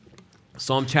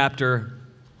Psalm chapter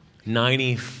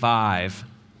 95.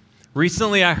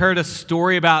 Recently, I heard a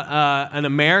story about an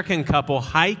American couple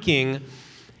hiking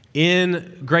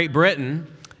in Great Britain,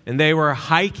 and they were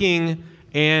hiking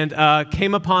and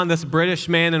came upon this British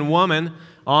man and woman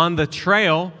on the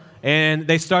trail, and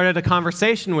they started a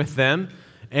conversation with them.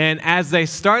 And as they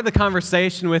started the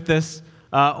conversation with this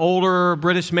older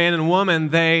British man and woman,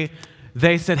 they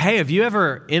said, "Hey, have you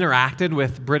ever interacted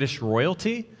with British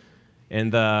royalty?" And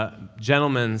the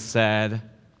gentleman said,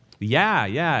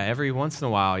 Yeah, every once in a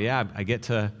while, I get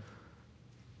to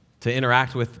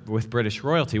interact with British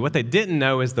royalty. What they didn't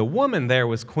know is the woman there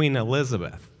was Queen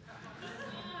Elizabeth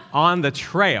on the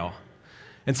trail.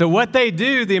 And so what they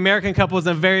do, the American couple, is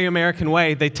in a very American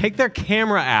way. They take their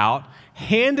camera out,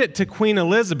 hand it to Queen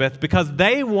Elizabeth because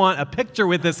they want a picture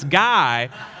with this guy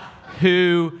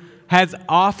who has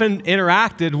often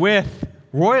interacted with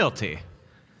royalty.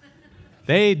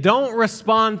 They don't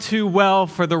respond too well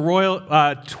for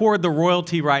toward the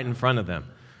royalty right in front of them.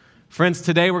 Friends,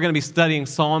 today we're going to be studying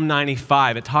Psalm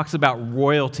 95. It talks about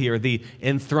royalty or the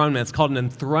enthronement. It's called an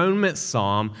enthronement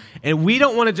psalm. And we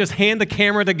don't want to just hand the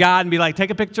camera to God and be like,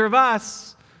 take a picture of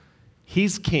us.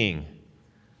 He's king.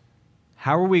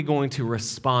 How are we going to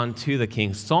respond to the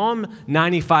king? Psalm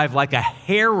 95, like a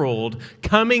herald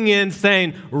coming in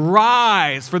saying,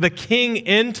 "Rise, for the king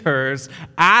enters,"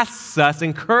 asks us,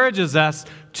 encourages us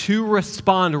to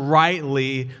respond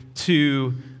rightly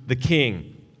to the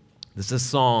king. This is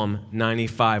Psalm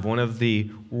 95, one of the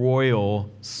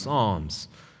royal psalms.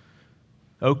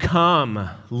 "O come,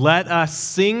 let us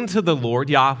sing to the Lord,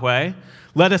 Yahweh.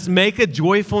 Let us make a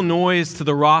joyful noise to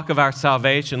the rock of our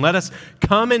salvation. Let us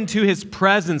come into his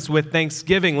presence with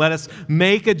thanksgiving. Let us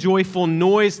make a joyful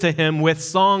noise to him with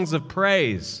songs of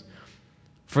praise.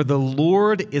 For the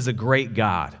Lord is a great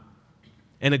God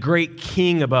and a great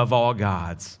king above all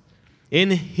gods.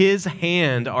 In his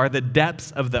hand are the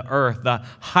depths of the earth. The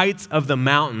heights of the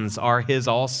mountains are his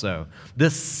also. The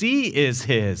sea is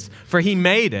his, for he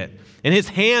made it, and his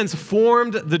hands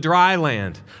formed the dry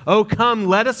land. Oh, come,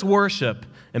 let us worship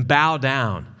and bow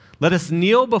down. Let us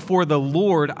kneel before the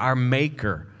Lord our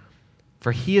Maker,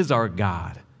 for he is our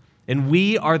God, and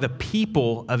we are the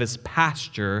people of his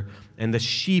pasture and the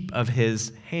sheep of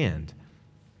his hand.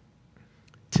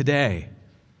 Today,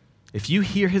 if you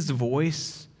hear his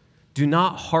voice, do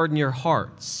not harden your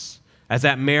hearts, as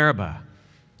at Meribah,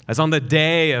 as on the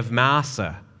day of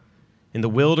Massah, in the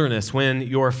wilderness, when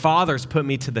your fathers put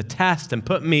me to the test and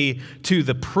put me to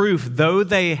the proof, though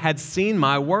they had seen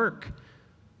my work.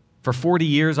 For 40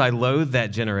 years I loathed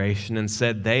that generation and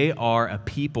said, they are a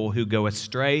people who go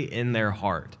astray in their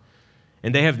heart,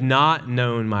 and they have not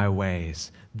known my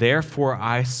ways. Therefore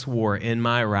I swore in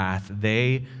my wrath,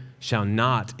 they shall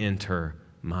not enter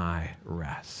my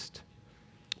rest."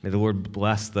 May the Lord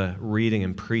bless the reading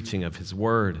and preaching of his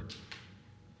word.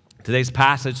 Today's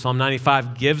passage, Psalm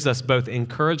 95, gives us both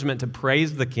encouragement to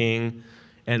praise the king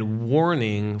and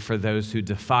warning for those who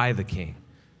defy the king.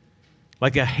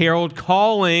 Like a herald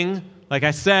calling, like I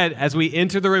said, as we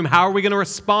enter the room, how are we going to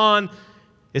respond?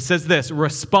 It says this: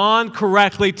 respond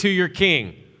correctly to your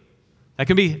king. That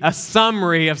can be a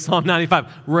summary of Psalm 95.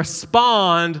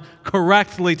 Respond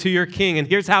correctly to your king. And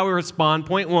here's how we respond.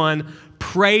 Point one,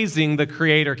 praising the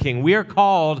Creator King. We are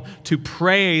called to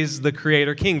praise the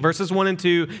Creator King. Verses 1 and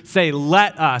 2 say,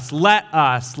 let us, let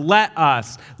us, let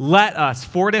us, let us.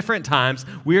 4 different times,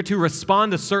 we are to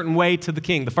respond a certain way to the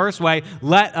King. The first way,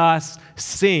 let us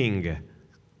sing.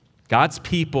 God's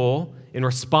people, in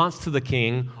response to the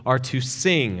King, are to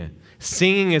sing.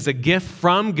 Singing is a gift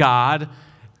from God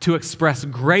to express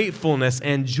gratefulness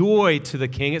and joy to the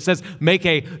King. It says, make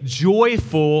a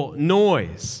joyful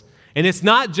noise. And it's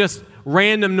not just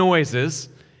random noises,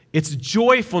 it's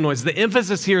joyful noise. The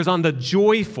emphasis here is on the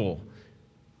joyful,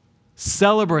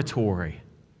 celebratory.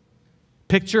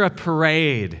 Picture a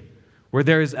parade where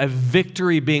there is a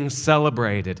victory being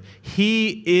celebrated.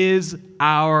 He is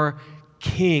our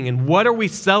King. And what are we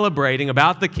celebrating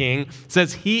about the King? It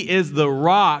says he is the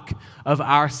rock of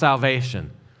our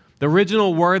salvation. The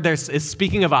original word there is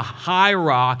speaking of a high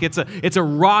rock. It's a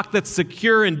rock that's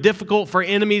secure and difficult for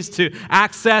enemies to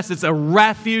access. It's a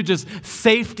refuge. As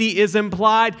safety is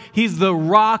implied. He's the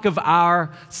rock of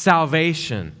our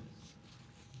salvation.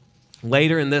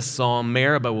 Later in this psalm,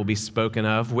 Meribah will be spoken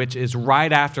of, which is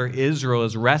right after Israel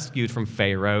is rescued from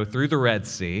Pharaoh through the Red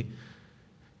Sea.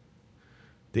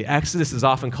 The Exodus is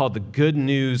often called the good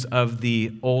news of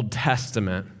the Old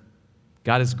Testament.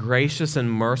 God is gracious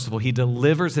and merciful. He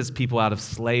delivers his people out of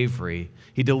slavery.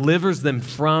 He delivers them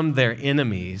from their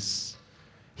enemies.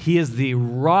 He is the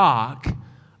rock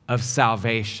of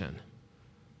salvation.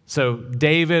 So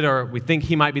David, or we think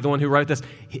he might be the one who wrote this,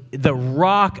 the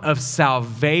rock of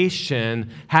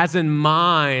salvation has in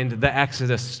mind the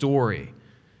Exodus story.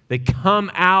 They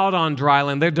come out on dry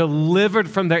land. They're delivered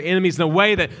from their enemies in a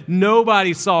way that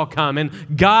nobody saw coming.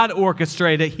 God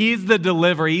orchestrated it. He's the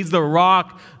deliverer. He's the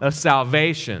rock of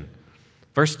salvation.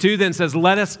 Verse 2 then says,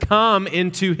 let us come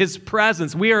into his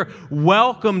presence. We are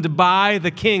welcomed by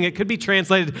the king. It could be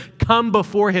translated, come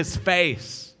before his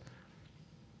face.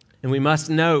 And we must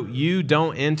note, you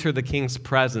don't enter the king's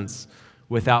presence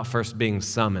without first being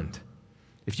summoned.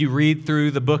 If you read through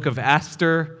the book of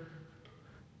Esther,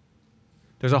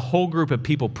 there's a whole group of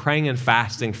people praying and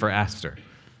fasting for Esther.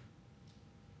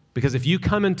 Because if you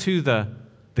come into the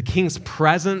king's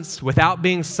presence without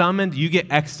being summoned, you get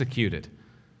executed.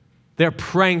 They're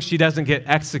praying she doesn't get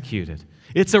executed.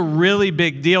 It's a really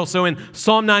big deal. So in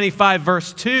Psalm 95,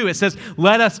 verse 2, it says,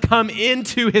 let us come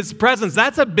into his presence.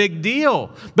 That's a big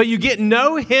deal. But you get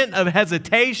no hint of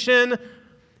hesitation.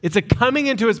 It's a coming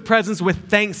into his presence with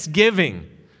thanksgiving.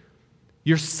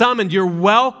 You're summoned, you're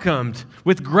welcomed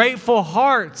with grateful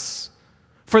hearts.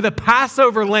 For the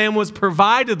Passover lamb was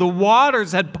provided, the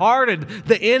waters had parted,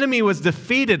 the enemy was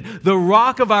defeated. The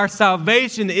rock of our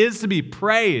salvation is to be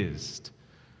praised.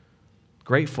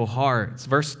 Grateful hearts.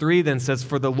 Verse 3 then says,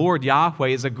 for the Lord Yahweh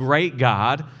is a great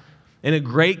God and a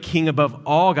great king above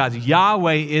all gods.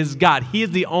 Yahweh is God. He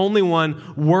is the only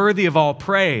one worthy of all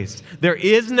praise. There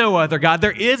is no other God.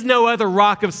 There is no other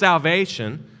rock of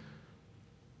salvation.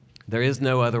 There is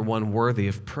no other one worthy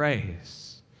of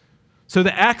praise. So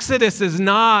the Exodus is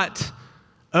not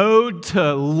owed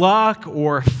to luck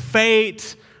or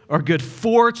fate or good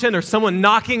fortune, or someone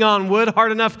knocking on wood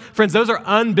hard enough. Friends, those are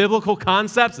unbiblical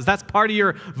concepts. If that's part of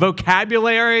your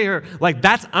vocabulary, or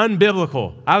that's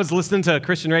unbiblical. I was listening to a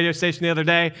Christian radio station the other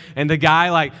day, and the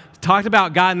guy talked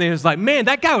about God, and he was like, man,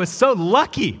 that guy was so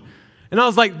lucky. And I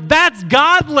was like, that's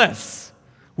godless.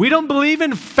 We don't believe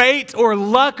in fate or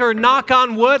luck or knock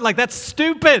on wood. That's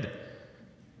stupid.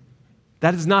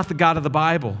 That is not the God of the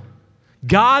Bible.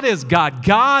 God is God.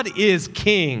 God is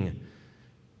king.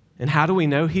 And how do we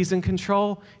know he's in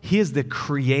control? He is the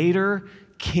creator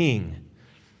king.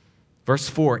 Verse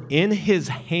 4, in his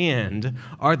hand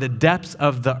are the depths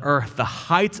of the earth. The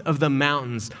heights of the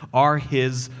mountains are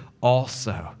his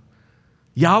also.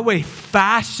 Yahweh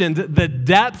fashioned the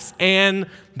depths and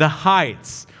the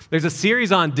heights. There's a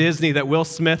series on Disney that Will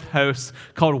Smith hosts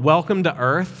called Welcome to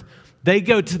Earth. They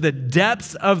go to the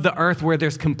depths of the earth where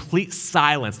there's complete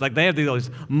silence. They have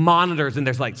these monitors and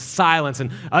there's silence,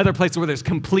 and other places where there's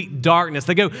complete darkness.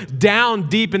 They go down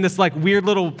deep in this weird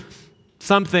little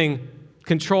something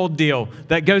controlled deal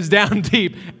that goes down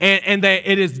deep, and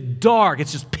it is dark.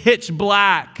 It's just pitch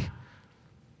black.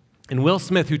 And Will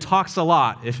Smith, who talks a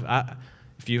lot, if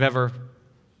you've ever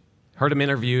heard him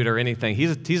interviewed or anything,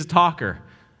 he's a talker.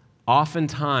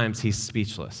 Oftentimes he's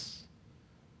speechless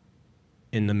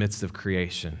in the midst of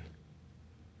creation,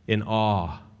 in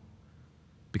awe.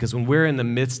 Because when we're in the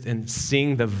midst and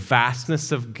seeing the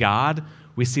vastness of God,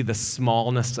 we see the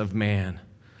smallness of man.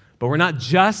 But we're not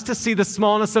just to see the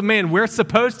smallness of man. We're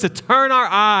supposed to turn our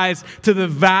eyes to the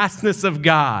vastness of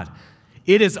God.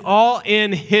 It is all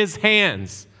in his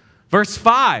hands. Verse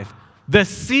 5, the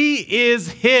sea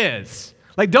is his.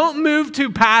 Don't move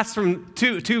too fast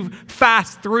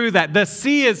through that. The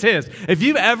sea is his. If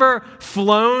you've ever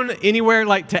flown anywhere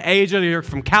to Asia, you're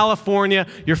from California,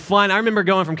 you're flying. I remember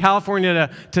going from California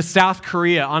to South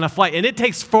Korea on a flight, and it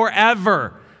takes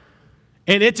forever.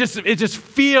 And it just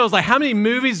feels like, how many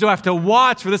movies do I have to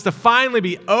watch for this to finally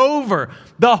be over?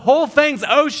 The whole thing's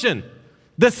ocean.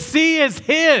 The sea is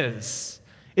his.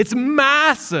 It's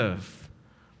massive.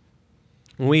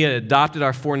 When we had adopted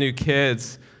our 4 new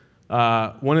kids,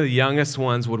 one of the youngest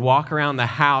ones would walk around the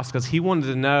house because he wanted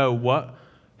to know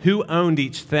who owned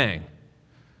each thing.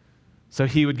 So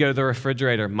he would go to the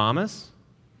refrigerator, Mama's?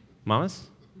 Over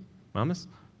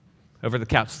the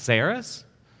couch, Sarah's?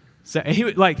 So he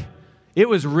would it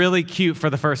was really cute for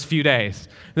the first few days.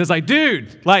 And it's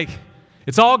dude,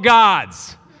 it's all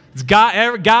God's. It's God,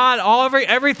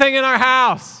 everything in our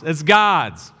house is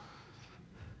God's.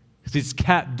 Because he just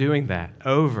kept doing that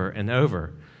over and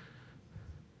over.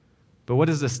 But what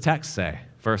does this text say?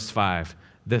 Verse 5,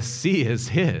 the sea is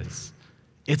his.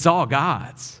 It's all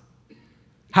God's.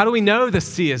 How do we know the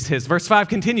sea is his? Verse 5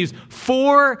 continues,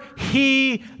 for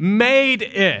he made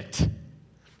it.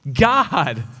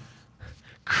 God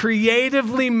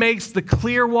creatively makes the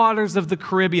clear waters of the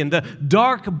Caribbean, the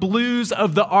dark blues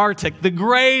of the Arctic, the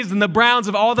grays and the browns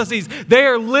of all the seas. They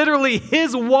are literally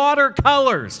his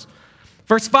watercolors.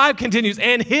 Verse 5 continues,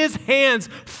 and his hands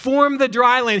form the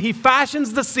dry land. He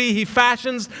fashions the sea. He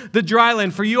fashions the dry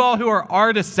land. For you all who are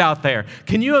artists out there,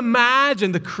 can you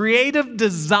imagine the creative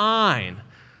design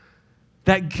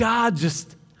that God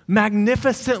just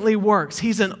magnificently works?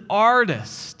 He's an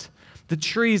artist. The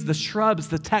trees, the shrubs,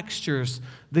 the textures,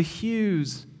 the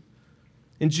hues.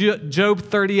 In Job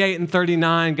 38 and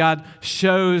 39, God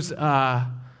shows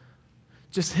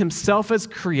just himself as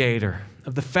creator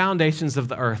of the foundations of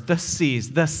the earth, the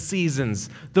seas, the seasons,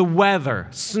 the weather,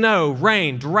 snow,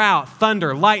 rain, drought,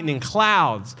 thunder, lightning,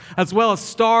 clouds, as well as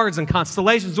stars and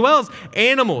constellations, as well as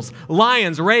animals,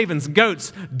 lions, ravens,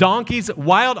 goats, donkeys,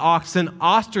 wild oxen,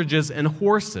 ostriches, and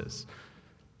horses.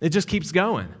 It just keeps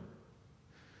going.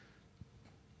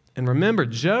 And remember,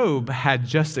 Job had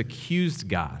just accused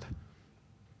God.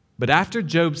 But after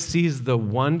Job sees the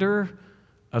wonder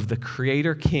of the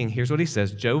Creator King, here's what he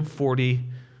says, Job 40,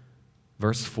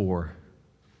 verse 4,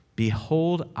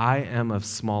 behold, I am of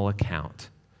small account.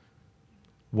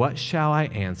 What shall I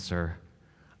answer?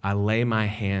 I lay my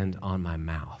hand on my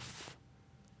mouth.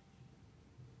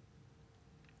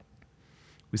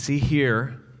 We see here,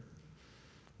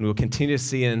 and we'll continue to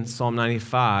see in Psalm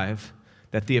 95,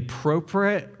 that the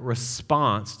appropriate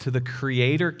response to the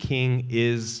Creator King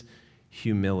is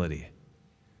humility.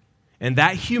 And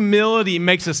that humility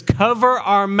makes us cover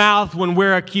our mouth when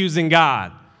we're accusing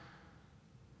God.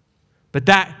 But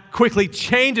that quickly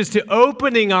changes to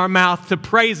opening our mouth to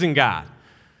praising God.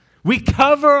 We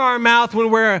cover our mouth when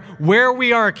where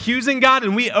we are accusing God,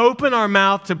 and we open our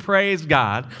mouth to praise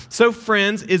God. So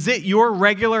friends, is it your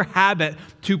regular habit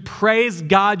to praise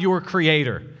God, your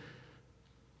Creator?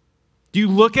 Do you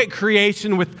look at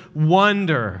creation with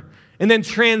wonder and then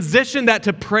transition that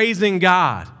to praising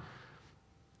God?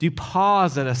 Do you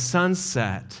pause at a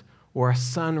sunset or a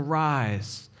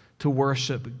sunrise to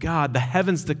worship God? The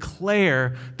heavens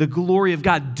declare the glory of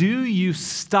God. Do you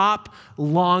stop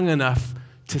long enough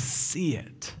to see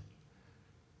it?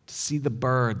 To see the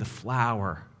bird, the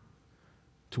flower,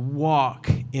 to walk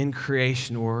in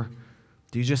creation? Or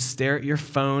do you just stare at your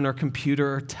phone or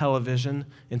computer or television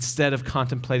instead of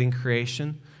contemplating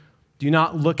creation? Do you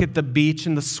not look at the beach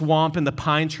and the swamp and the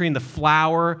pine tree and the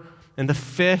flower and the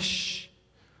fish?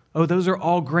 Oh, those are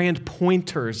all grand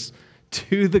pointers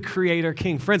to the Creator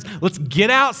King. Friends, let's get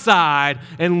outside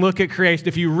and look at creation.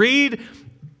 If you read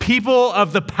people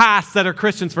of the past that are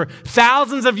Christians for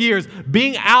thousands of years,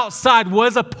 being outside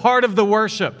was a part of the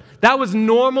worship. That was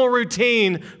normal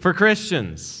routine for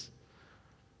Christians.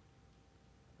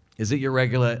 Is it your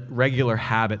regular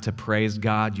habit to praise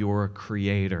God, your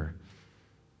Creator?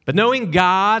 But knowing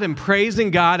God and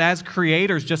praising God as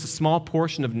Creator is just a small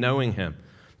portion of knowing Him.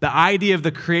 The idea of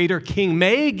the Creator King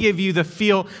may give you the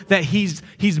feel that he's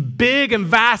big and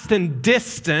vast and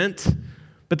distant,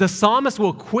 but the psalmist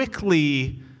will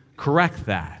quickly correct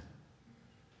that.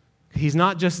 He's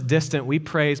not just distant. We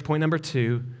praise, point number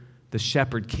 2, the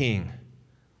Shepherd King.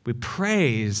 We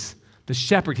praise the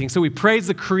Shepherd King. So we praise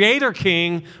the Creator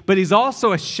King, but He's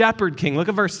also a Shepherd King. Look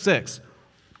at verse 6.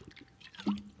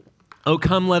 Oh,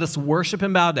 come, let us worship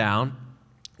and bow down.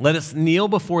 Let us kneel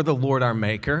before the Lord our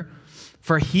Maker.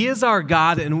 For He is our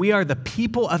God, and we are the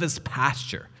people of His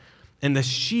pasture and the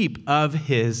sheep of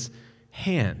His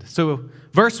hand. So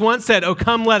verse 1 said, oh,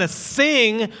 come, let us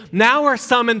sing. Now we're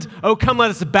summoned, oh, come,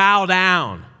 let us bow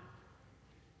down.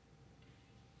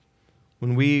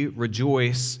 When we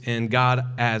rejoice in God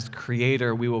as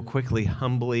Creator, we will quickly,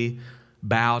 humbly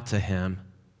bow to Him.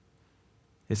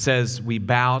 It says we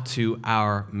bow to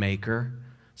our Maker.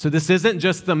 So this isn't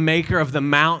just the Maker of the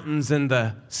mountains and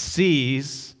the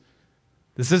seas.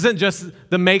 This isn't just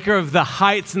the Maker of the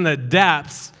heights and the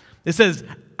depths. This is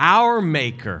our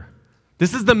Maker.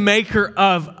 This is the Maker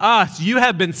of us. You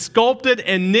have been sculpted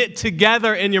and knit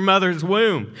together in your mother's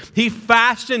womb. He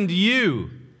fashioned you.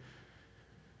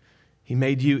 He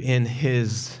made you in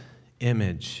His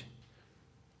image.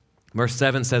 Verse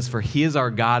 7 says, for He is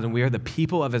our God, and we are the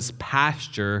people of His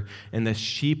pasture and the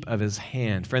sheep of His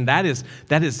hand. Friend, that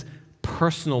is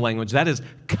personal language. That is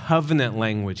covenant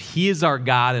language. He is our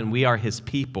God, and we are His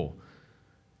people.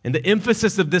 And the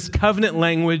emphasis of this covenant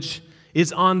language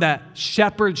is on that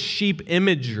shepherd-sheep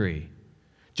imagery.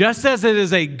 Just as it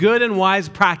is a good and wise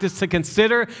practice to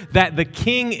consider that the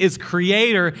King is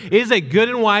Creator, it is a good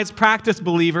and wise practice,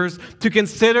 believers, to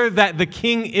consider that the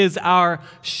King is our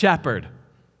shepherd.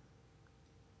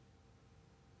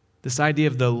 This idea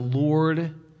of the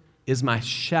Lord is my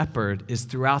shepherd is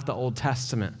throughout the Old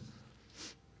Testament.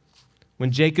 When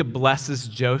Jacob blesses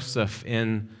Joseph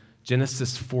in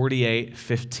Genesis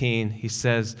 48:15, he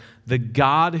says, the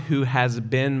God who has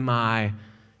been my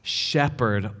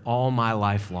shepherd all my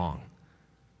life long.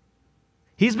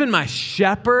 He's been my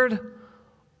shepherd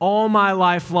all my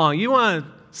life long. You want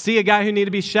to see a guy who needed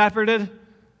to be shepherded?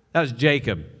 That was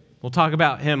Jacob. We'll talk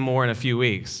about him more in a few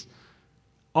weeks.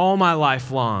 All my life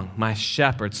long, my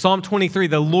shepherd. Psalm 23,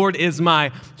 the Lord is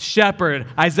my shepherd.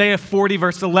 Isaiah 40,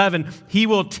 verse 11, he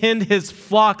will tend his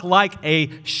flock like a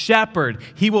shepherd.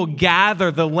 He will gather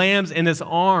the lambs in his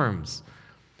arms.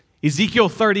 Ezekiel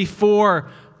 34,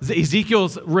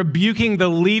 Ezekiel's rebuking the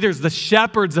leaders, the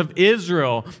shepherds of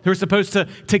Israel, who are supposed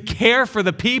to care for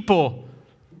the people.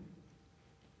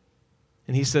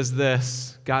 And he says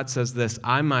this, God says this,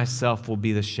 I myself will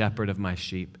be the shepherd of my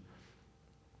sheep.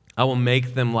 I will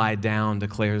make them lie down,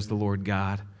 declares the Lord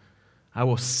God. I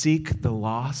will seek the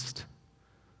lost.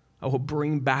 I will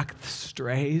bring back the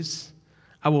strays.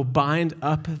 I will bind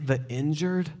up the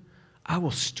injured. I will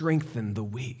strengthen the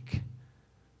weak.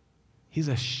 He's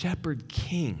a shepherd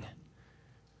king.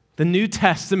 The New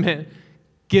Testament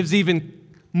gives even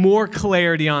more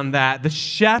clarity on that. The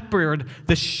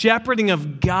shepherding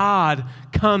of God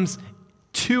comes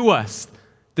to us.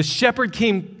 The shepherd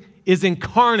king is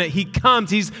incarnate. He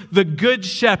comes. He's the good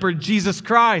shepherd, Jesus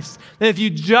Christ. And if you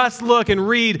just look and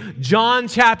read John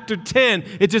chapter 10,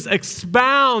 it just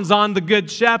expounds on the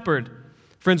good shepherd.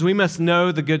 Friends, we must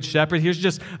know the good shepherd. Here's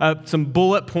just some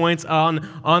bullet points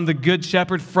on the good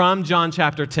shepherd from John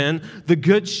chapter 10. The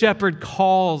good shepherd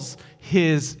calls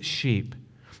his sheep.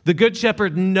 The good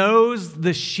shepherd knows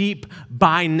the sheep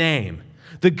by name.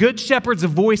 The good shepherd's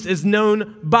voice is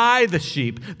known by the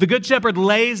sheep. The good shepherd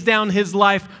lays down his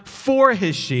life for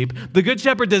his sheep. The good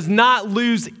shepherd does not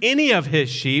lose any of his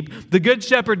sheep. The good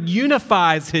shepherd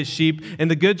unifies his sheep,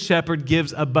 and the good shepherd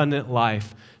gives abundant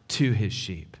life to his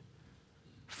sheep.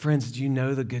 Friends, do you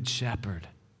know the good shepherd?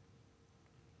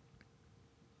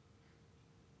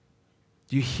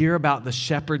 Do you hear about the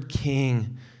shepherd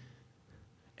king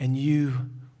and you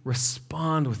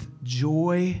respond with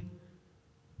joy?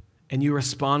 And you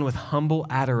respond with humble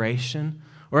adoration?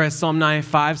 Or as Psalm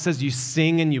 95 says, you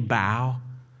sing and you bow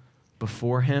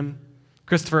before him?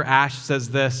 Christopher Ashe says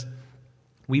this,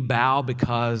 we bow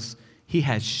because he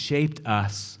has shaped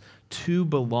us to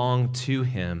belong to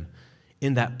him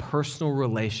in that personal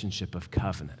relationship of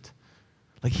covenant.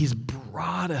 Like he's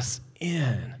brought us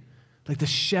in, like the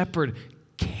shepherd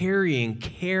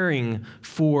caring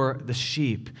for the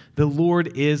sheep. The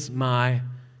Lord is my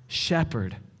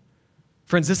shepherd.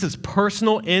 Friends, this is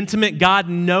personal, intimate, God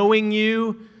knowing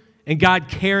you and God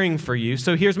caring for you.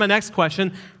 So here's my next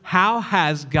question. How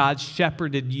has God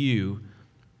shepherded you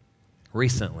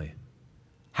recently?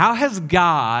 How has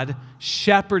God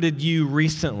shepherded you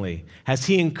recently? Has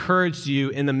he encouraged you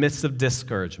in the midst of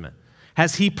discouragement?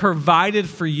 Has he provided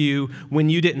for you when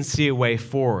you didn't see a way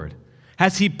forward?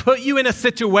 Has he put you in a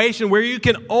situation where you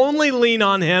can only lean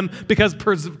on him because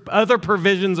other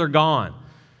provisions are gone?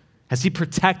 Has he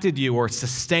protected you or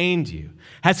sustained you?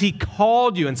 Has he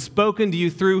called you and spoken to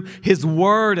you through his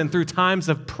word and through times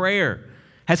of prayer?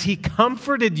 Has he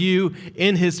comforted you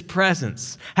in his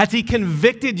presence? Has he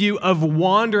convicted you of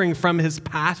wandering from his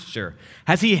pasture?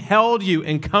 Has he held you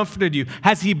and comforted you?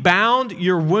 Has he bound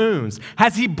your wounds?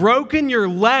 Has he broken your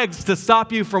legs to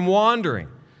stop you from wandering?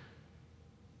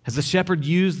 Has the shepherd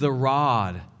used the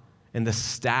rod and the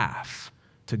staff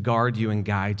to guard you and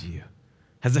guide you?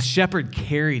 Has the shepherd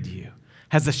carried you?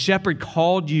 Has the shepherd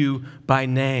called you by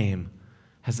name?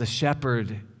 Has the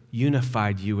shepherd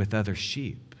unified you with other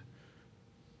sheep?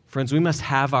 Friends, we must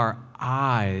have our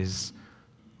eyes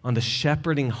on the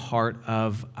shepherding heart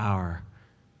of our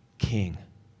King.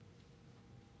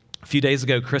 A few days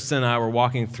ago, Kristen and I were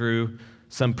walking through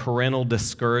some parental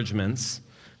discouragements.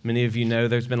 Many of you know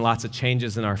there's been lots of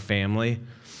changes in our family.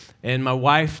 And my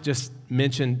wife just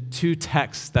mentioned 2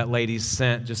 texts that ladies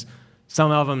sent, just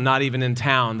some of them not even in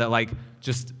town, that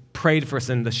just prayed for us,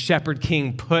 and the shepherd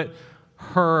king put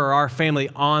her or our family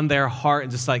on their heart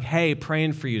and just hey,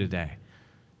 praying for you today.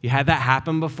 You had that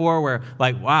happen before where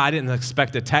wow, I didn't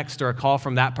expect a text or a call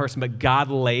from that person, but God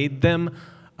laid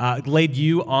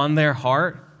you on their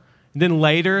heart. And then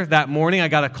later that morning, I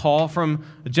got a call from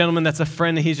a gentleman that's a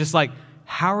friend, and he's just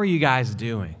how are you guys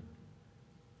doing?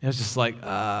 It was just that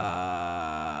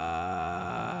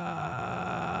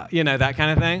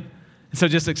kind of thing. And so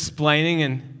just explaining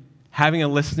and having a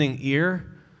listening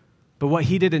ear. But what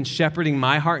he did in shepherding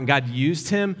my heart, and God used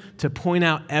him to point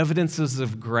out evidences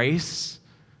of grace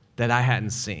that I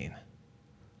hadn't seen.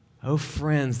 Oh,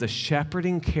 friends, the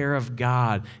shepherding care of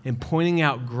God in pointing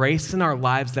out grace in our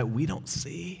lives that we don't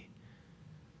see.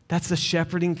 That's the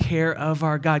shepherding care of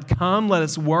our God. Come, let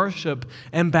us worship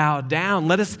and bow down.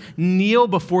 Let us kneel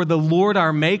before the Lord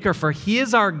our Maker, for he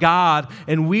is our God,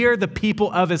 and we are the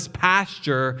people of his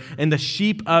pasture and the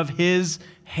sheep of his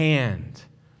hand.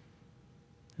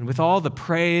 and with all the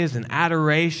praise and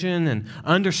adoration and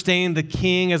understanding the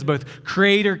king as both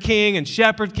creator king and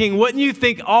shepherd king, wouldn't you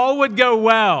think all would go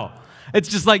well? It's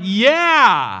just like,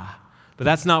 yeah. But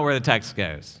that's not where the text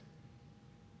goes.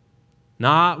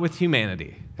 Not with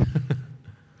humanity.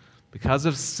 Because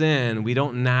of sin, we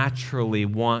don't naturally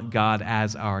want God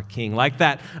as our king. Like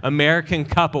that American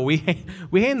couple, we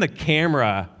hand the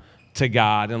camera to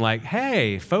God and like,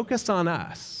 hey, focus on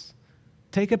us.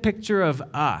 Take a picture of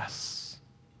us.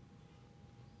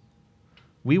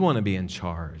 We want to be in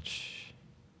charge.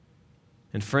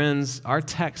 And friends, our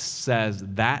text says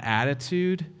that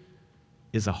attitude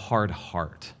is a hard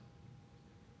heart.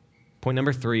 Point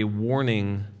number 3,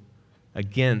 warning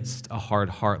against a hard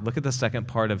heart. Look at the second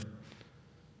part of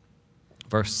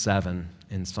verse 7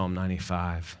 in Psalm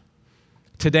 95.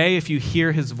 Today, if you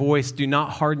hear his voice, do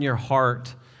not harden your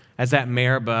heart as at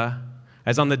Meribah,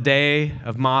 as on the day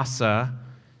of Massah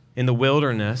in the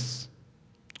wilderness,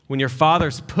 when your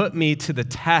fathers put me to the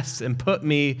test and put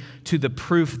me to the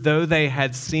proof, though they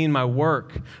had seen my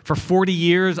work. For 40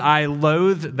 years I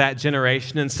loathed that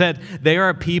generation and said, they are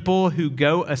a people who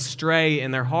go astray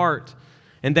in their heart,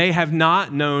 and they have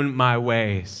not known my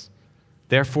ways.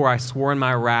 Therefore I swore in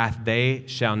my wrath, they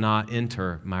shall not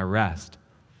enter my rest.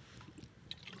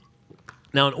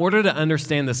 Now, in order to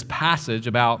understand this passage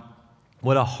about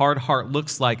what a hard heart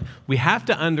looks like, we have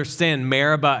to understand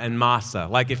Meribah and Massah.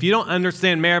 Like, if you don't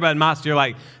understand Meribah and Massah, you're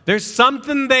like, there's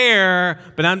something there,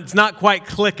 but it's not quite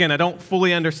clicking. I don't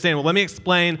fully understand. Well, let me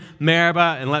explain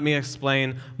Meribah and let me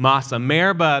explain Massah.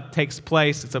 Meribah takes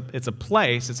place,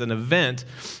 it's an event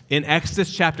in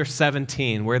Exodus chapter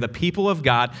 17, where the people of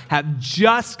God have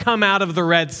just come out of the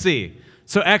Red Sea.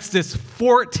 So Exodus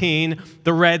 14,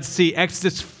 the Red Sea.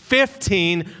 Exodus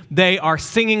 15, they are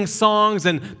singing songs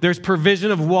and there's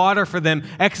provision of water for them.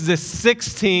 Exodus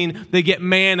 16, they get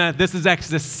manna. This is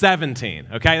Exodus 17,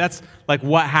 okay? That's like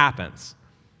what happens.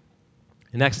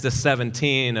 In Exodus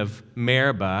 17 of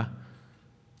Meribah,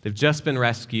 they've just been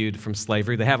rescued from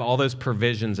slavery. They have all those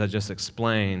provisions I just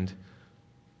explained,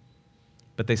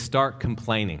 but they start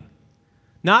complaining.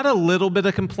 Not a little bit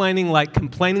of complaining, like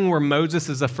complaining where Moses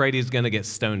is afraid he's going to get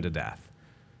stoned to death.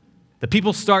 The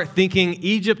people start thinking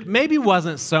Egypt maybe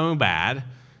wasn't so bad.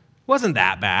 Wasn't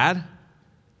that bad.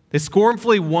 They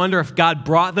scornfully wonder if God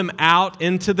brought them out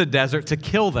into the desert to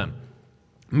kill them.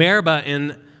 Meribah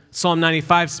in Psalm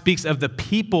 95 speaks of the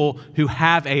people who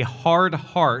have a hard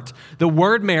heart. The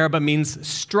word Meribah means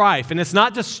strife, and it's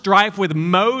not just strife with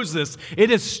Moses,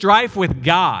 it is strife with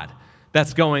God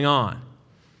that's going on.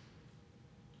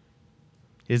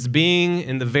 Is being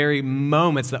in the very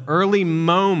moments, the early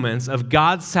moments of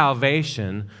God's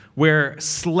salvation, where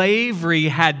slavery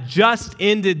had just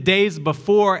ended days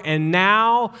before and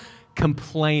now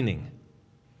complaining.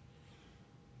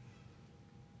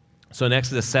 So in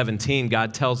Exodus 17,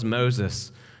 God tells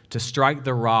Moses to strike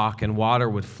the rock and water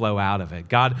would flow out of it.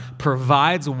 God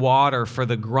provides water for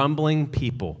the grumbling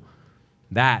people.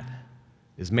 That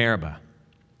is Meribah.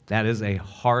 That is a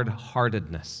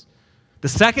hard-heartedness. The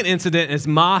second incident is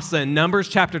Massah in Numbers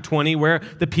chapter 20, where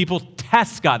the people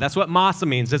test God. That's what Massah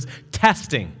means, is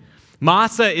testing.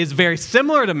 Massah is very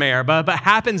similar to Meribah, but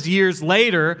happens years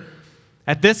later.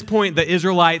 At this point, the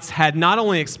Israelites had not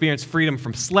only experienced freedom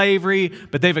from slavery,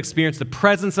 but they've experienced the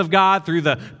presence of God through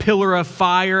the pillar of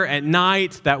fire at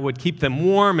night that would keep them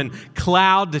warm and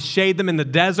cloud to shade them in the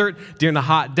desert during the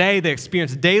hot day. They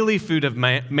experienced daily food of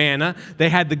manna. They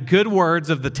had the good words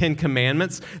of the Ten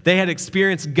Commandments. They had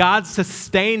experienced God's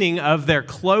sustaining of their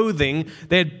clothing.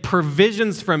 They had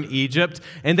provisions from Egypt,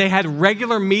 and they had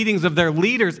regular meetings of their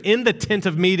leaders in the tent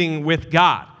of meeting with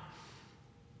God.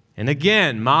 And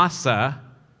again, Massah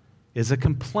is a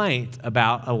complaint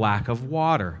about a lack of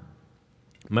water.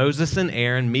 Moses and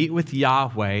Aaron meet with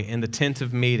Yahweh in the tent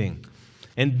of meeting.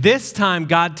 And this time,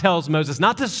 God tells Moses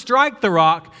not to strike the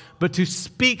rock, but to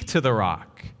speak to the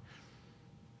rock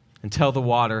and tell the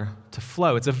water to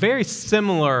flow. It's a very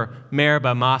similar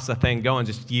Meribah-Massah thing going,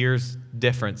 just years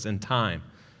difference in time.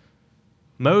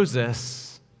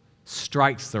 Moses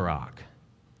strikes the rock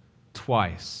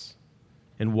twice.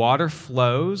 And water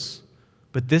flows,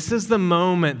 but this is the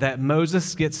moment that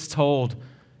Moses gets told,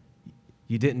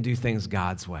 you didn't do things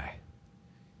God's way.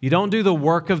 You don't do the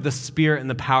work of the Spirit and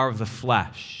the power of the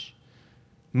flesh.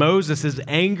 Moses is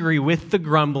angry with the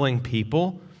grumbling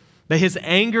people, but his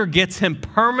anger gets him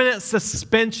permanent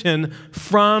suspension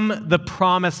from the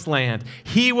promised land.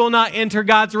 He will not enter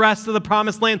God's rest of the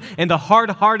promised land, and the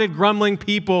hard-hearted, grumbling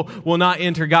people will not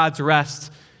enter God's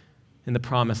rest in the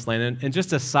promised land. And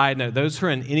just a side note, those who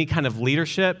are in any kind of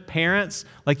leadership, parents,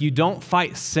 like you don't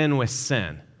fight sin with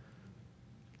sin.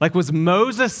 Like, was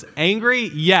Moses angry?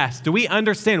 Yes. Do we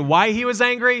understand why he was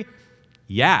angry?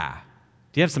 Yeah.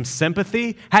 Do you have some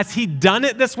sympathy? Has he done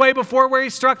it this way before where he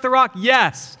struck the rock?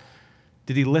 Yes.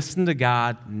 Did he listen to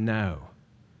God? No.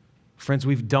 Friends,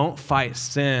 we don't fight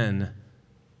sin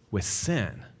with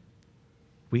sin.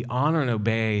 We honor and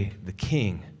obey the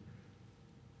King.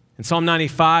 And Psalm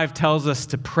 95 tells us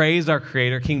to praise our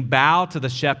Creator King, bow to the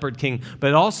Shepherd King, but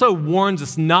it also warns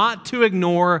us not to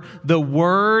ignore the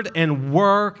word and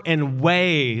work and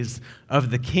ways of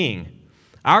the King.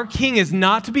 Our King is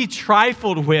not to be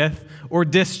trifled with or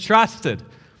distrusted.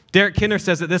 Derek Kinder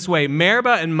says it this way: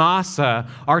 Meribah and Massah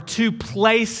are two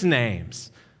place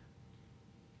names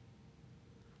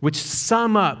which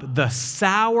sum up the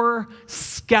sour,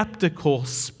 skeptical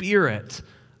spirit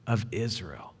of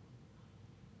Israel.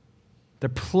 They're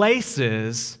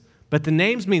places, but the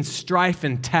names mean strife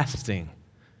and testing.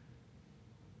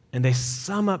 And they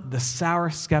sum up the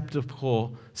sour,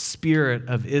 skeptical spirit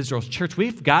of Israel's church.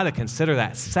 We've got to consider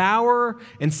that. Sour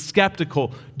and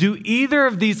skeptical. Do either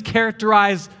of these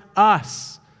characterize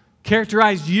us?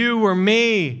 Characterize you or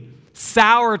me?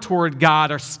 Sour toward God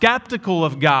or skeptical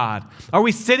of God? Are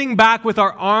we sitting back with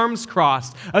our arms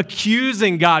crossed,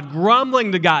 accusing God,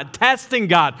 grumbling to God, testing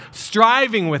God,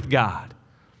 striving with God?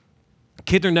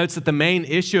 Kidner notes that the main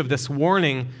issue of this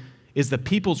warning is the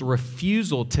people's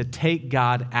refusal to take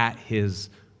God at His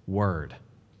word.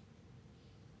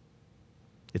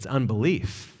 It's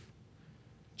unbelief.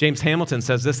 James Hamilton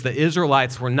says this: the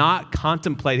Israelites were not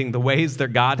contemplating the ways their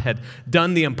God had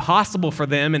done the impossible for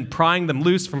them in prying them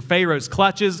loose from Pharaoh's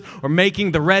clutches, or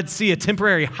making the Red Sea a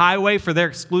temporary highway for their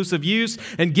exclusive use,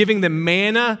 and giving them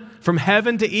manna from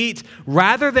heaven to eat.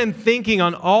 Rather than thinking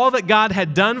on all that God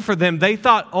had done for them, they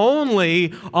thought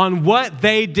only on what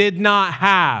they did not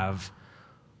have: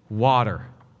 water.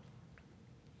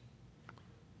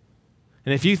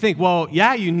 And if you think, well,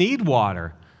 yeah, you need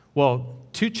water. Well,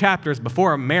 2 chapters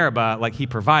before Meribah, He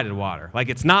provided water.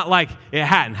 It's not like it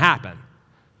hadn't happened.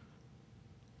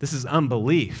 This is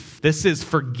unbelief. This is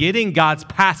forgetting God's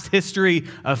past history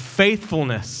of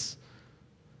faithfulness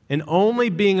and only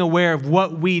being aware of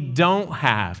what we don't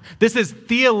have. This is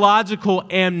theological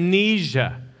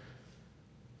amnesia,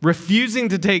 refusing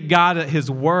to take God at His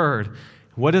word.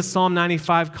 What does Psalm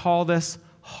 95 call this?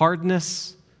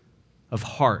 Hardness of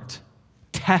heart.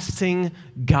 Testing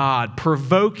God,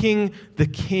 provoking the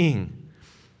King.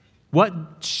 What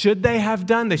should they have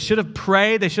done? They should have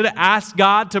prayed. They should have asked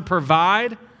God to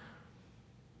provide.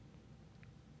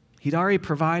 He'd already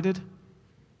provided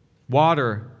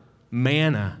water,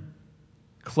 manna,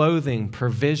 clothing,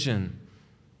 provision,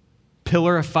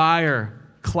 pillar of fire,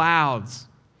 clouds.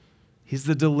 He's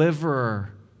the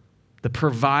deliverer, the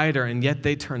provider, and yet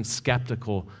they turn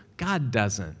skeptical. God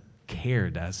doesn't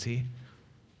care, does He?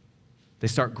 They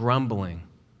start grumbling.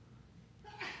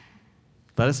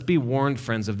 Let us be warned,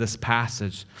 friends, of this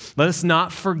passage. Let us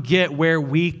not forget where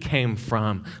we came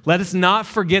from. Let us not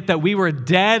forget that we were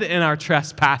dead in our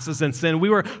trespasses and sin. We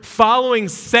were following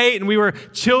Satan. We were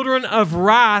children of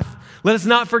wrath. Let us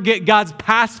not forget God's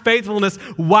past faithfulness.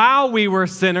 While we were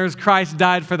sinners, Christ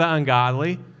died for the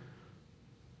ungodly.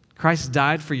 Christ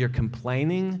died for your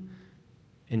complaining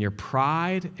and your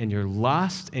pride and your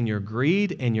lust and your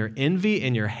greed and your envy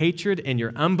and your hatred and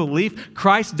your unbelief.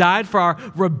 Christ died for our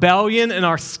rebellion and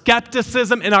our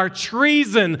skepticism and our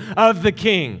treason of the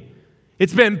King.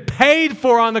 It's been paid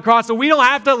for on the cross, so we don't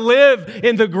have to live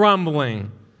in the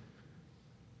grumbling.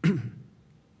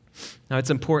 Now, it's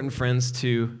important, friends,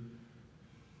 to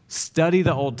study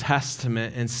the Old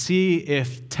Testament and see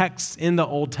if texts in the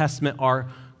Old Testament are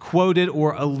quoted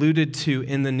or alluded to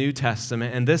in the New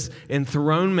Testament. And this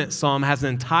enthronement psalm has an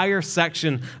entire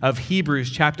section of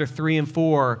Hebrews chapter 3 and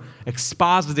 4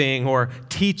 expositing or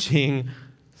teaching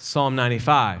Psalm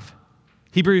 95.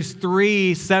 Hebrews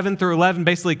 3, 7 through 11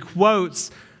 basically quotes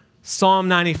Psalm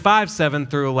 95, 7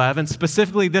 through 11,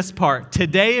 specifically this part.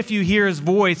 Today, if you hear His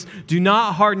voice, do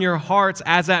not harden your hearts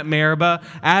as at Meribah,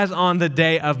 as on the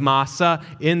day of Massah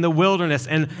in the wilderness.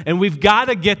 And we've got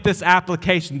to get this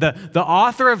application. The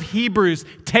author of Hebrews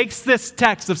takes this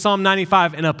text of Psalm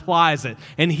 95 and applies it.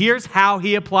 And here's how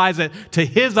he applies it to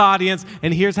his audience,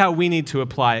 and here's how we need to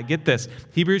apply it. Get this.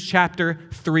 Hebrews chapter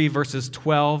 3, verses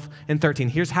 12 and 13.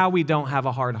 Here's how we don't have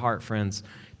a hard heart, friends.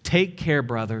 Take care,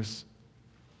 brothers,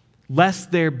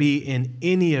 lest there be in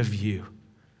any of you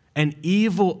an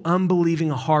evil, unbelieving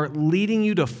heart leading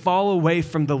you to fall away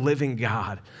from the living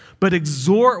God. But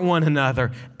exhort one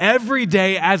another every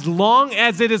day, as long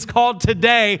as it is called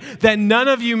today, that none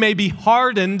of you may be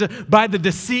hardened by the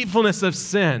deceitfulness of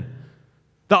sin.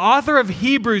 The author of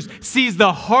Hebrews sees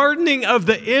the hardening of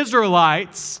the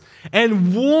Israelites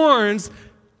and warns,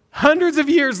 hundreds of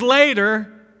years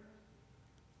later,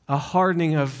 a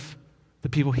hardening of the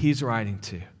people he's writing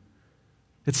to.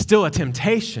 It's still a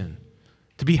temptation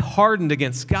to be hardened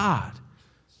against God.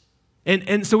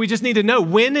 And so we just need to know,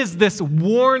 when is this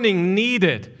warning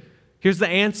needed? Here's the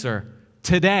answer: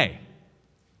 today.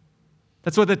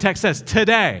 That's what the text says,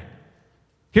 today.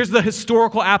 Here's the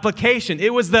historical application.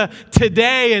 It was the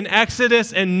today in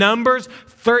Exodus and Numbers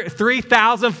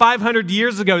 3,500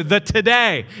 years ago, the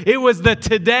today. It was the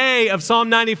today of Psalm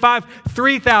 95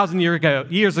 3,000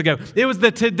 years ago. It was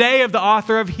the today of the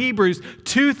author of Hebrews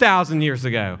 2,000 years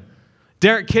ago.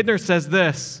 Derek Kidner says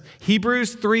this: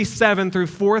 Hebrews 3:7 through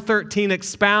 4:13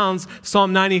 expounds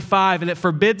Psalm 95, and it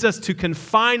forbids us to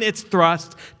confine its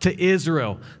thrust to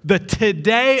Israel. The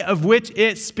today of which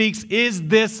it speaks is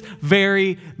this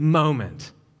very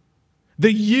moment.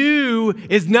 The you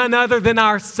is none other than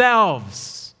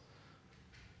ourselves.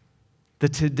 The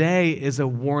today is a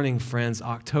warning, friends.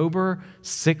 October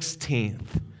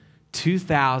 16th,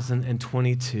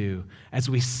 2022, as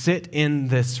we sit in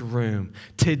this room.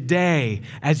 Today,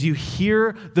 as you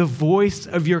hear the voice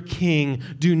of your King,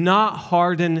 do not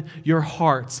harden your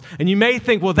hearts. And you may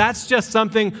think, well, that's just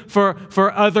something for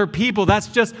other people. That's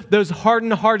just those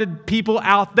hardened-hearted people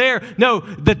out there. No,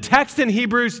 the text in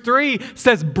Hebrews 3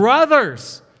 says,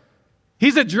 brothers.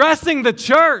 He's addressing the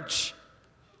church.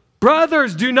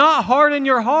 Brothers, do not harden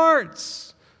your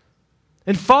hearts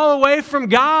and fall away from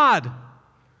God.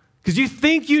 Because you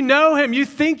think you know Him. You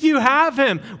think you have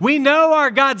Him. We know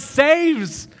our God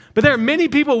saves. But there are many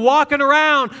people walking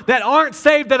around that aren't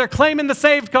saved, that are claiming the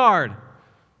saved card.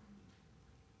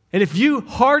 And if you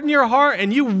harden your heart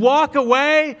and you walk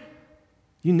away,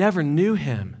 you never knew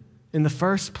Him in the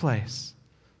first place.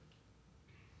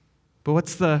 But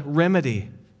what's the remedy?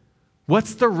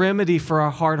 What's the remedy for our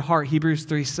hard heart? Hebrews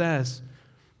 3 says,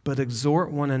 but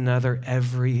exhort one another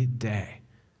every day.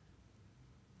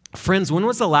 Friends, when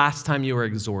was the last time you were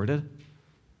exhorted?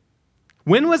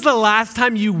 When was the last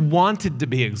time you wanted to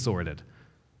be exhorted?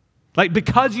 Like,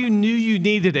 because you knew you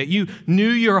needed it. You knew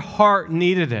your heart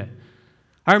needed it.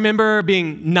 I remember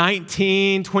being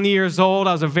 19, 20 years old.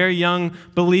 I was a very young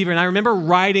believer. And I remember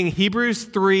writing Hebrews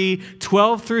 3,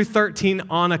 12 through 13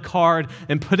 on a card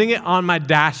and putting it on my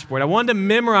dashboard. I wanted to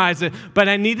memorize it, but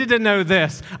I needed to know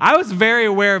this. I was very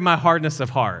aware of my hardness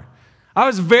of heart. I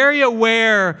was very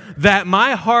aware that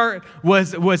my heart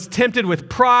was tempted with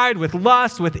pride, with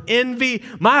lust, with envy.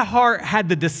 My heart had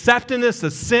the deceptiveness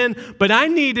of sin, but I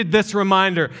needed this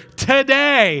reminder.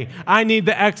 Today, I need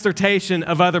the exhortation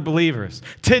of other believers.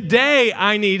 Today,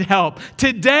 I need help.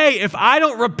 Today, if I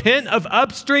don't repent of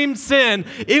upstream sin,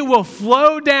 it will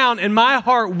flow down and my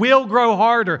heart will grow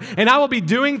harder. And I will be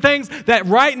doing things that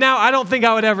right now I don't think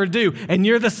I would ever do. And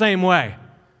you're the same way.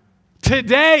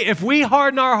 Today, if we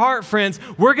harden our heart, friends,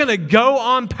 we're going to go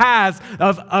on paths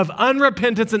of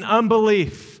unrepentance and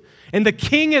unbelief. And the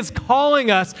King is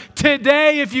calling us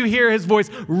today, if you hear His voice,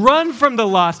 run from the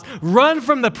lust, run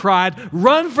from the pride,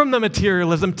 run from the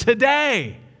materialism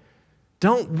today.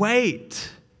 Don't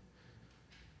wait.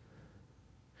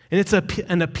 And it's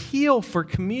an appeal for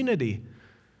community.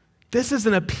 This is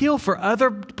an appeal for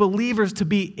other believers to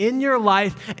be in your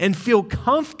life and feel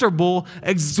comfortable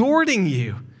exhorting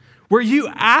you. Where you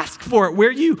ask for it,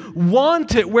 where you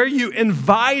want it, where you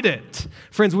invite it.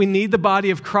 Friends, we need the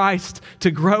body of Christ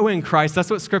to grow in Christ. That's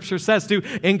what Scripture says, to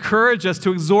encourage us,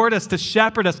 to exhort us, to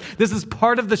shepherd us. This is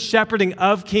part of the shepherding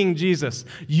of King Jesus.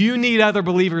 You need other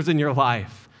believers in your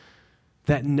life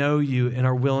that know you and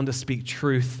are willing to speak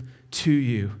truth to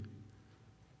you.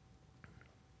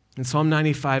 And Psalm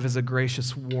 95 is a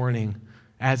gracious warning,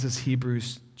 as is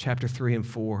Hebrews chapter 3 and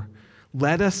 4.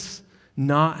 Let us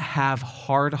not have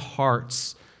hard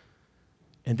hearts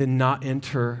and then not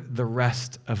enter the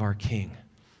rest of our King.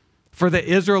 For the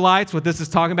Israelites, what this is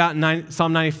talking about in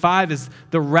Psalm 95 is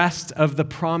the rest of the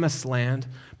promised land.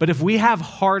 But if we have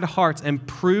hard hearts and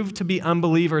prove to be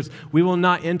unbelievers, we will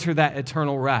not enter that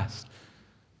eternal rest.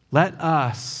 Let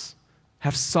us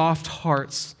have soft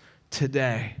hearts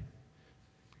today.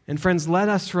 And friends, let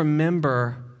us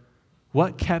remember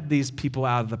what kept these people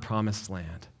out of the promised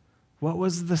land. What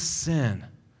was the sin?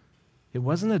 It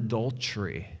wasn't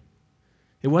adultery.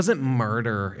 It wasn't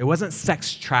murder. It wasn't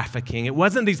sex trafficking. It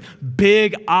wasn't these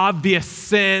big, obvious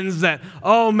sins that,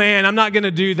 oh man, I'm not going to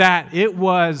do that. It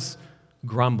was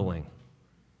grumbling.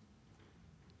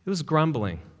 It was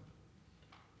grumbling.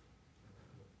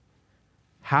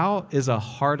 How is a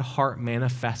hard heart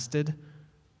manifested?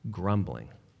 Grumbling.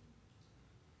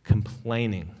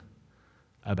 Complaining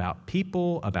about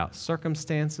people, about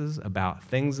circumstances, about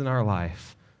things in our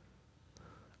life.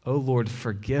 Oh Lord,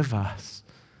 forgive us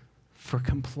for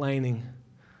complaining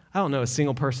I don't know a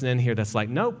single person in here that's like,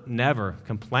 nope, never.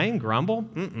 Complain, grumble?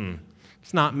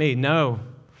 It's not me. No.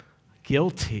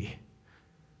 Guilty.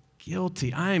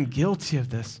 Guilty. I am guilty of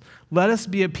this. Let us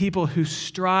be a people who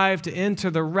strive to enter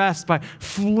the rest by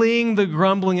fleeing the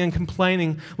grumbling and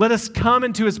complaining. Let us come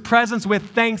into his presence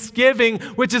with thanksgiving,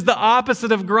 which is the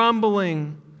opposite of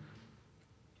grumbling.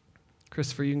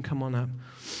 Christopher, you can come on up.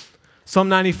 Psalm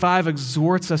 95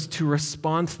 exhorts us to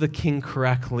respond to the king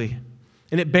correctly.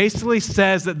 And it basically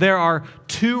says that there are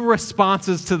two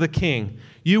responses to the king.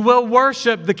 You will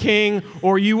worship the king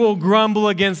or you will grumble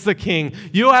against the king.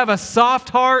 You will have a soft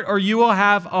heart or you will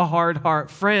have a hard heart.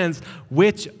 Friends,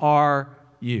 which are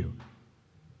you?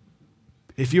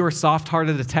 If you are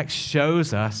soft-hearted, the text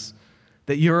shows us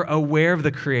that you're aware of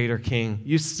the Creator King.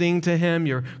 You sing to him,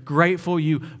 you're grateful,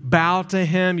 you bow to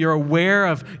him, you're aware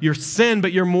of your sin,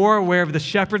 but you're more aware of the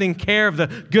shepherding care of the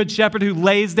good shepherd who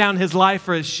lays down his life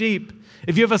for his sheep.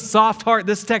 If you have a soft heart,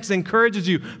 this text encourages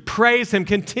you. Praise him,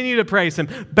 continue to praise him.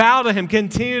 Bow to him,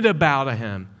 continue to bow to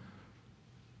him.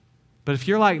 But if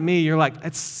you're like me, you're like,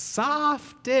 it's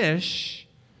softish.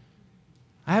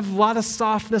 I have a lot of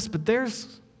softness, but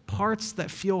there's parts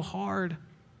that feel hard.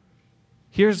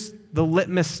 Here's the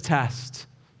litmus test,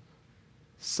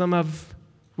 some of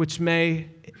which may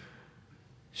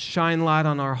shine light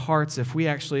on our hearts if we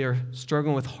actually are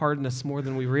struggling with hardness more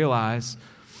than we realize.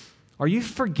 Are you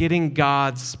forgetting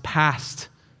God's past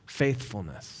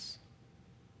faithfulness?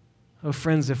 Oh,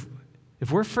 friends, if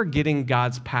we're forgetting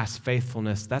God's past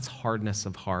faithfulness, that's hardness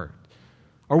of heart.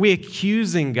 Are we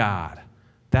accusing God?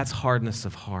 That's hardness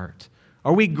of heart.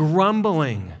 Are we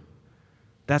grumbling?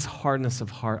 That's hardness of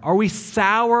heart. Are we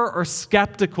sour or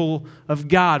skeptical of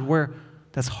God?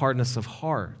 That's hardness of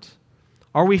heart.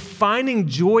 Are we finding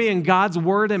joy in God's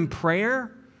word and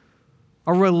prayer?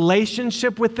 A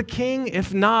relationship with the King?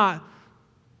 If not,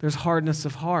 there's hardness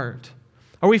of heart.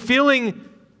 Are we feeling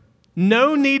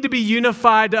no need to be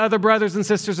unified to other brothers and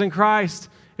sisters in Christ?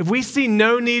 If we see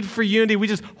no need for unity, we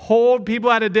just hold people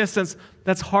at a distance,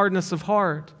 that's hardness of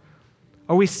heart.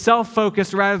 Are we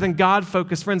self-focused rather than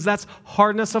God-focused? Friends, that's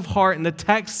hardness of heart. And the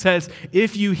text says,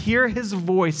 if you hear his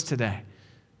voice today,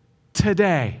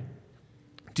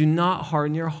 do not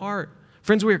harden your heart.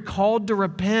 Friends, we are called to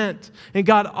repent, and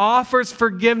God offers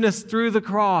forgiveness through the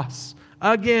cross,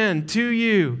 again, to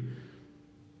you.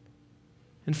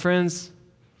 And friends,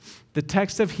 the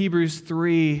text of Hebrews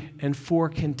 3 and 4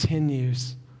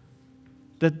 continues.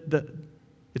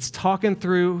 It's talking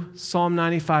through Psalm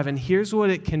 95, and here's what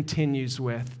it continues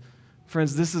with.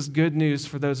 Friends, this is good news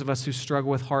for those of us who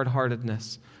struggle with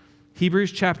hard-heartedness.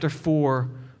 Hebrews chapter 4,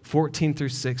 14 through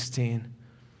 16.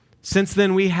 Since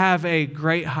then we have a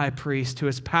great high priest who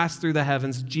has passed through the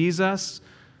heavens, Jesus,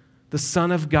 the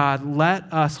Son of God.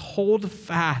 Let us hold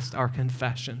fast our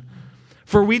confession.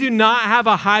 For we do not have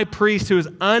a high priest who is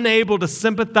unable to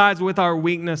sympathize with our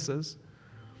weaknesses,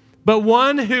 but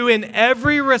one who in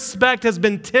every respect has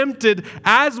been tempted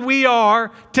as we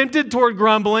are, tempted toward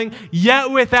grumbling, yet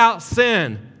without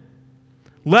sin.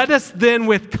 Let us then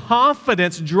with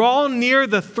confidence draw near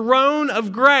the throne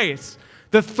of grace.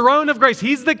 The throne of grace.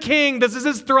 He's the king. This is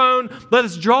his throne. Let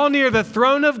us draw near the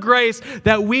throne of grace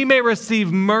that we may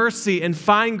receive mercy and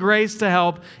find grace to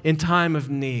help in time of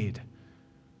need.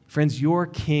 Friends, your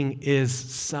king is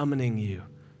summoning you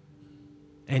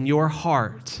and your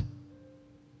heart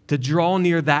to draw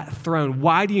near that throne.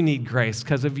 Why do you need grace?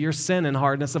 Because of your sin and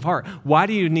hardness of heart. Why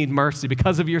do you need mercy?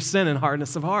 Because of your sin and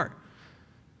hardness of heart.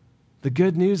 The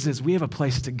good news is we have a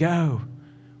place to go.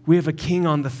 We have a king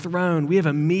on the throne. We have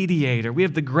a mediator. We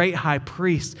have the great high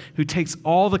priest who takes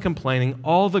all the complaining,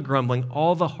 all the grumbling,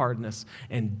 all the hardness,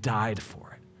 and died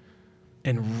for it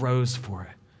and rose for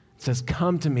it. It says,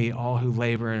 come to me, all who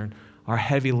labor and are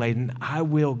heavy laden. I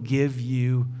will give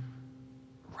you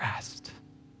rest.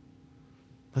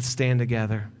 Let's stand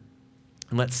together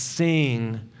and let's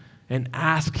sing and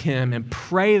ask him and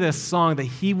pray this song that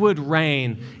he would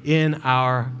reign in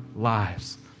our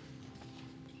lives.